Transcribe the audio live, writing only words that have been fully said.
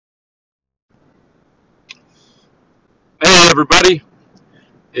everybody.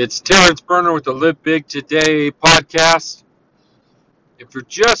 It's Terrence Berner with the Live Big Today podcast. If you're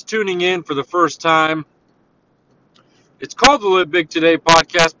just tuning in for the first time, it's called the Live Big Today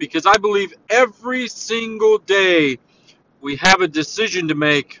podcast because I believe every single day we have a decision to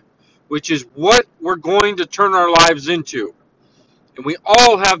make, which is what we're going to turn our lives into. And we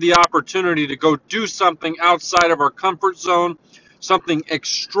all have the opportunity to go do something outside of our comfort zone, something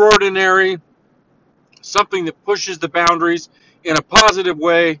extraordinary, something that pushes the boundaries in a positive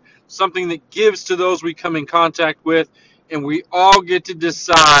way, something that gives to those we come in contact with, and we all get to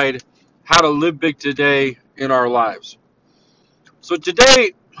decide how to live big today in our lives. So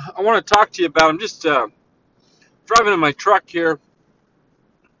today, I want to talk to you about, I'm just driving in my truck here,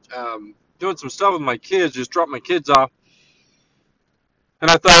 doing some stuff with my kids, just dropped my kids off, and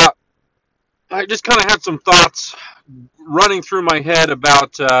I thought, I just kind of had some thoughts running through my head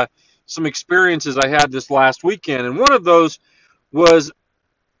about some experiences I had this last weekend, and one of those was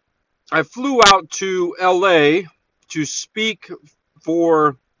I flew out to LA to speak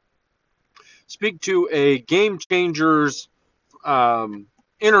to a Game Changers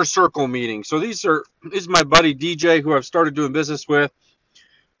inner circle meeting. So this is my buddy DJ, who I've started doing business with,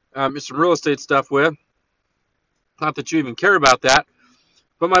 some real estate stuff with. Not that you even care about that,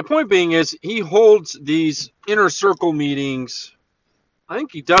 but my point being is he holds these inner circle meetings. I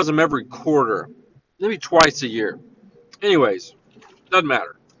think he does them every quarter, maybe twice a year. Anyways, doesn't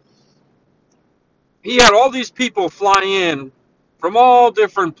matter. He had all these people fly in from all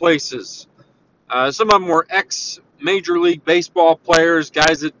different places. Some of them were ex-Major League Baseball players,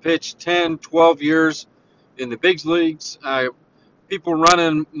 guys that pitched 10, 12 years in the big leagues, people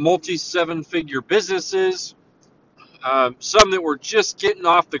running multi-seven-figure businesses, some that were just getting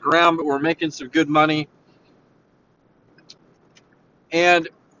off the ground but were making some good money. And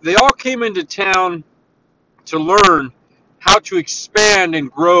they all came into town to learn how to expand and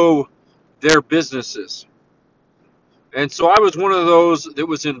grow their businesses. And so I was one of those that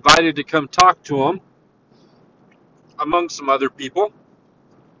was invited to come talk to them, among some other people.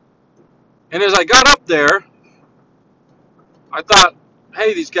 And as I got up there, I thought,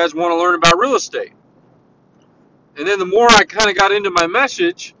 hey, these guys want to learn about real estate. And then the more I kind of got into my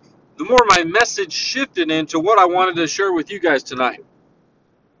message, the more my message shifted into what I wanted to share with you guys tonight,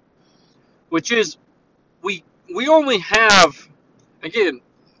 which is we only have, again,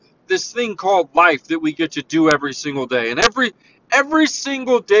 this thing called life that we get to do every single day. And every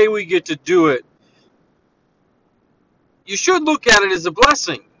single day we get to do it, you should look at it as a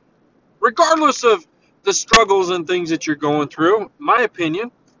blessing, regardless of the struggles and things that you're going through, my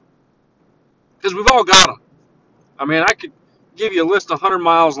opinion, because we've all got them. I mean, I could give you a list 100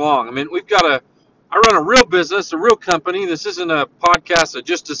 miles long. I mean, I run a real business, a real company. This isn't a podcast I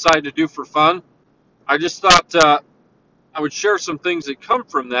just decided to do for fun. I just thought I would share some things that come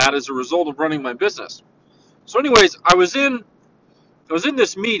from that as a result of running my business. So anyways, I was in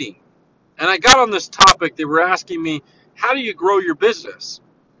this meeting, and I got on this topic. They were asking me, how do you grow your business?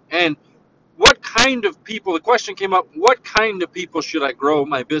 And what kind of people, the question came up, what kind of people should I grow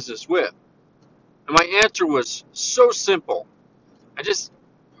my business with? And my answer was so simple.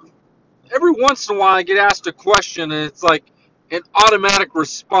 Every once in a while I get asked a question and it's like an automatic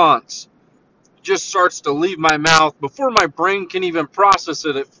response just starts to leave my mouth. Before my brain can even process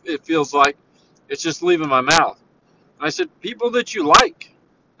it, it feels like it's just leaving my mouth. And I said, people that you like,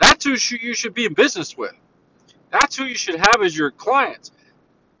 that's who you should be in business with. That's who you should have as your clients.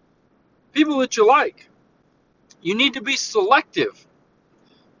 People that you like. You need to be selective.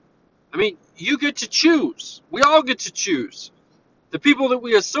 I mean, you get to choose. We all get to choose. The people that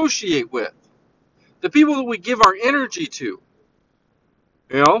we associate with. The people that we give our energy to.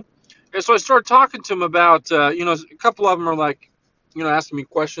 You know? And so I started talking to them about, a couple of them are like, asking me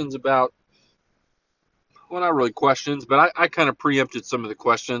questions about, well, not really questions, but I kind of preempted some of the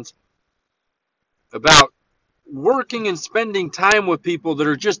questions about working and spending time with people that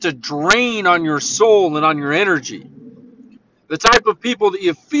are just a drain on your soul and on your energy. The type of people that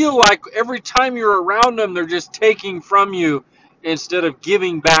you feel like every time you're around them, they're just taking from you instead of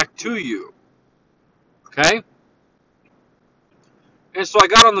giving back to you. Okay? And so I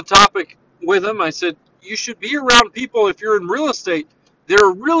got on the topic with them. I said, you should be around people, if you're in real estate,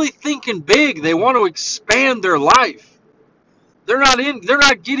 they're really thinking big. They want to expand their life. They're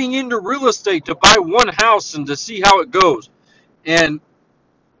not getting into real estate to buy one house and to see how it goes. And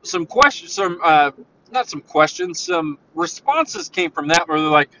some responses came from that where they're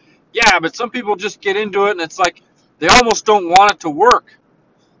like, yeah, but some people just get into it and it's like they almost don't want it to work.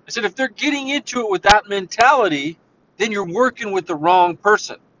 I said, if they're getting into it with that mentality, then you're working with the wrong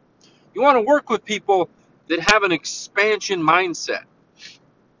person. You want to work with people that have an expansion mindset.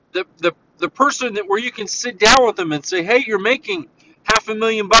 The person that where you can sit down with them and say, hey, you're making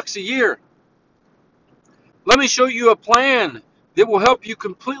 $500,000 a year. Let me show you a plan that will help you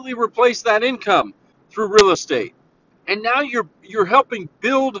completely replace that income through real estate. And now you're helping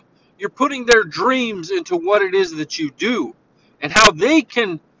build, you're putting their dreams into what it is that you do, and how they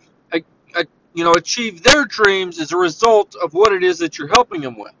can achieve their dreams as a result of what it is that you're helping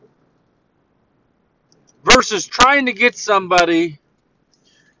them with. Versus trying to get somebody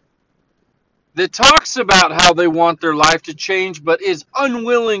that talks about how they want their life to change but is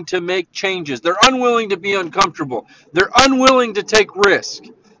unwilling to make changes. They're unwilling to be uncomfortable. They're unwilling to take risk.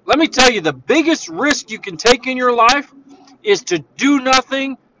 Let me tell you, the biggest risk you can take in your life is to do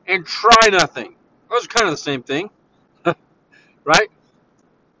nothing and try nothing. Those are kind of the same thing, right?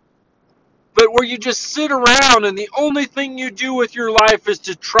 But where you just sit around and the only thing you do with your life is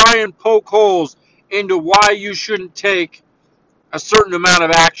to try and poke holes into why you shouldn't take a certain amount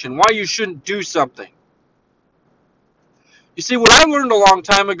of action, why you shouldn't do something. You see, what I learned a long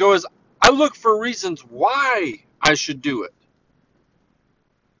time ago is I look for reasons why I should do it.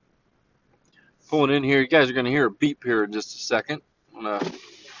 Pulling in here, you guys are going to hear a beep here in just a second. I'm going to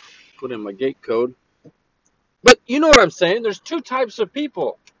put in my gate code. But you know what I'm saying? There's two types of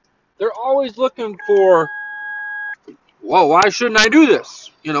people. They're always looking for, whoa, why shouldn't I do this?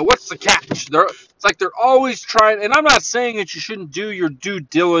 What's the catch? It's like they're always trying, and I'm not saying that you shouldn't do your due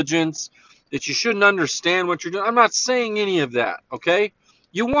diligence, that you shouldn't understand what you're doing. I'm not saying any of that, okay?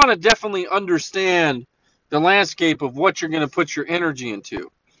 You want to definitely understand the landscape of what you're going to put your energy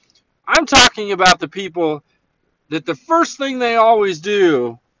into. I'm talking about the people that the first thing they always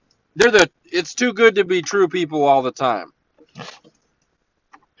do, they're it's too good to be true people all the time,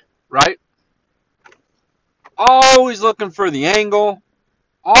 right? Always looking for the angle,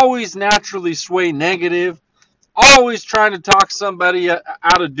 always naturally sway negative, always trying to talk somebody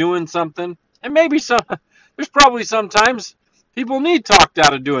out of doing something. And maybe there's probably sometimes people need talked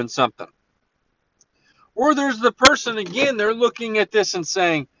out of doing something. Or there's the person, again, they're looking at this and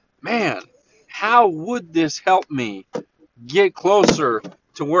saying, man, how would this help me get closer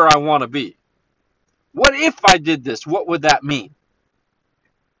to where I want to be? What if I did this? What would that mean?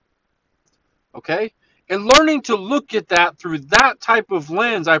 Okay? And learning to look at that through that type of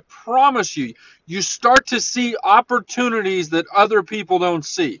lens, I promise you, you start to see opportunities that other people don't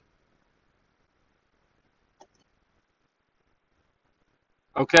see.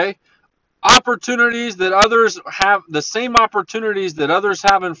 Okay? Opportunities that others have, the same opportunities that others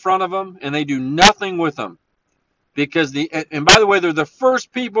have in front of them, and they do nothing with them. Because and by the way, they're the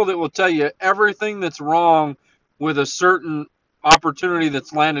first people that will tell you everything that's wrong with a certain opportunity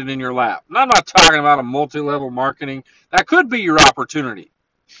that's landed in your lap. And I'm not talking about a multi-level marketing. That could be your opportunity.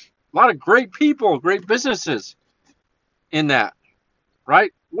 A lot of great people, great businesses in that,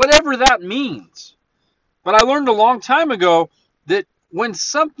 right? Whatever that means. But I learned a long time ago that when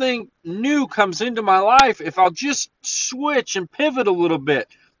something new comes into my life, if I'll just switch and pivot a little bit,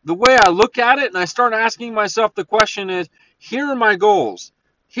 the way I look at it, and I start asking myself the question is, here are my goals.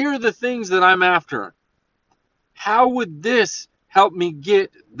 Here are the things that I'm after. How would this help me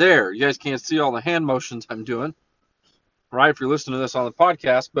get there? You guys can't see all the hand motions I'm doing, right, if you're listening to this on the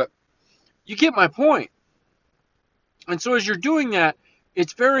podcast, but you get my point. And so as you're doing that,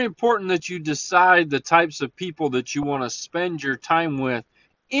 it's very important that you decide the types of people that you want to spend your time with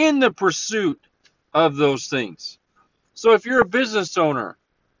in the pursuit of those things. So if you're a business owner,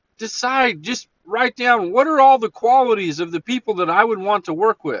 decide, just write down what are all the qualities of the people that I would want to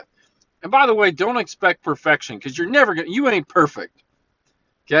work with. And by the way, don't expect perfection because you ain't perfect.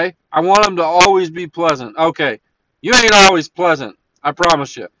 Okay? I want them to always be pleasant. Okay. You ain't always pleasant. I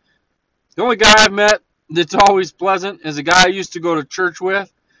promise you. The only guy I've met that's always pleasant is a guy I used to go to church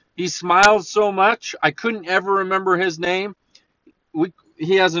with. He smiles so much, I couldn't ever remember his name.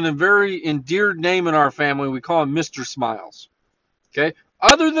 He has a very endeared name in our family. We call him Mr. Smiles. Okay?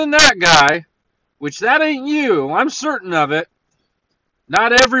 Other than that guy, which that ain't you, I'm certain of it,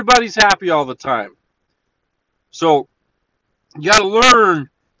 not everybody's happy all the time. So you got to learn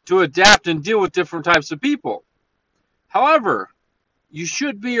to adapt and deal with different types of people. However, you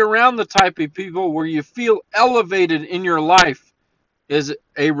should be around the type of people where you feel elevated in your life as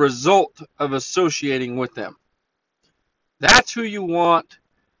a result of associating with them. That's who you want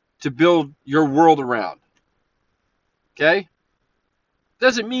to build your world around. Okay?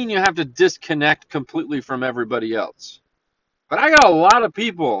 Doesn't mean you have to disconnect completely from everybody else. But I got a lot of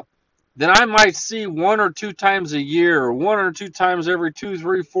people that I might see 1 or 2 times a year, or 1 or 2 times every 2,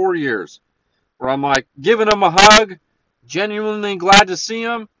 3, 4 years, where I'm like giving them a hug, genuinely glad to see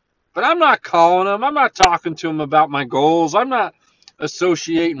them, But I'm not calling them. I'm not talking to them about my goals. I'm not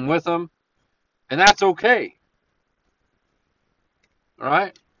associating with them. And that's okay. All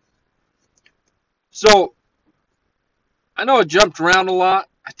right. So I know I jumped around a lot.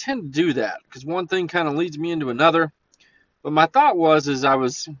 I tend to do that because one thing kind of leads me into another. But my thought was as I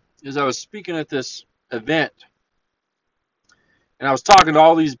was speaking at this event and I was talking to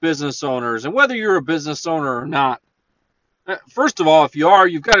all these business owners, and whether you're a business owner or not, first of all, if you are,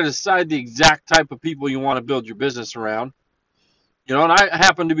 you've got to decide the exact type of people you want to build your business around. And I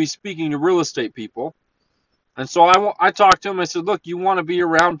happen to be speaking to real estate people. And so I talked to them. I said, look, you want to be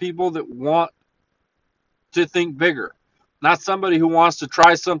around people that want to think bigger, not somebody who wants to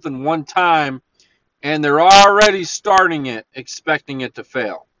try something one time and they're already starting it expecting it to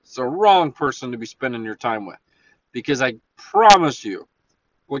fail. It's the wrong person to be spending your time with, because I promise you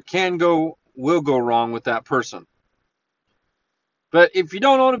what can go will go wrong with that person. But if you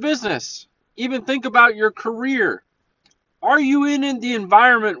don't own a business, even think about your career. Are you in the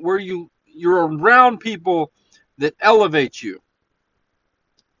environment where you're around people that elevate you?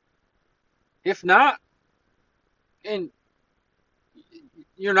 If not, and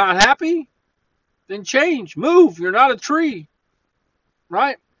you're not happy, then change, move. You're not a tree,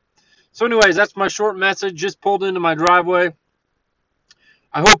 right? So anyways, that's my short message. Just pulled into my driveway.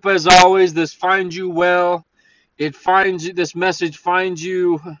 I hope, as always, this finds you well. This message finds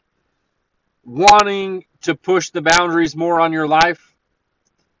you wanting to push the boundaries more on your life.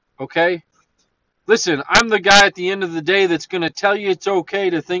 Okay? Listen, I'm the guy at the end of the day that's going to tell you it's okay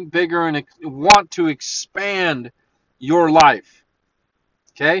to think bigger and want to expand your life.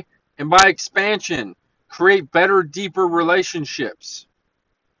 Okay? And by expansion, create better, deeper relationships.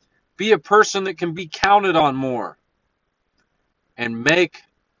 Be a person that can be counted on more. And make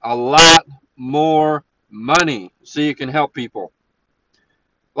a lot more money so you can help people.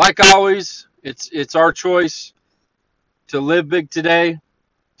 Like always, it's our choice to live big today,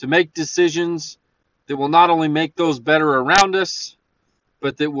 to make decisions that will not only make those better around us,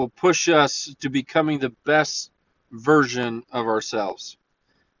 but that will push us to becoming the best version of ourselves.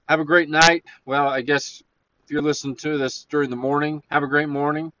 Have a great night. Well, I guess if you're listening to this during the morning, have a great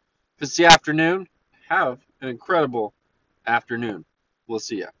morning. If it's the afternoon, have an incredible afternoon. We'll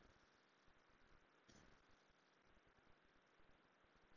see you.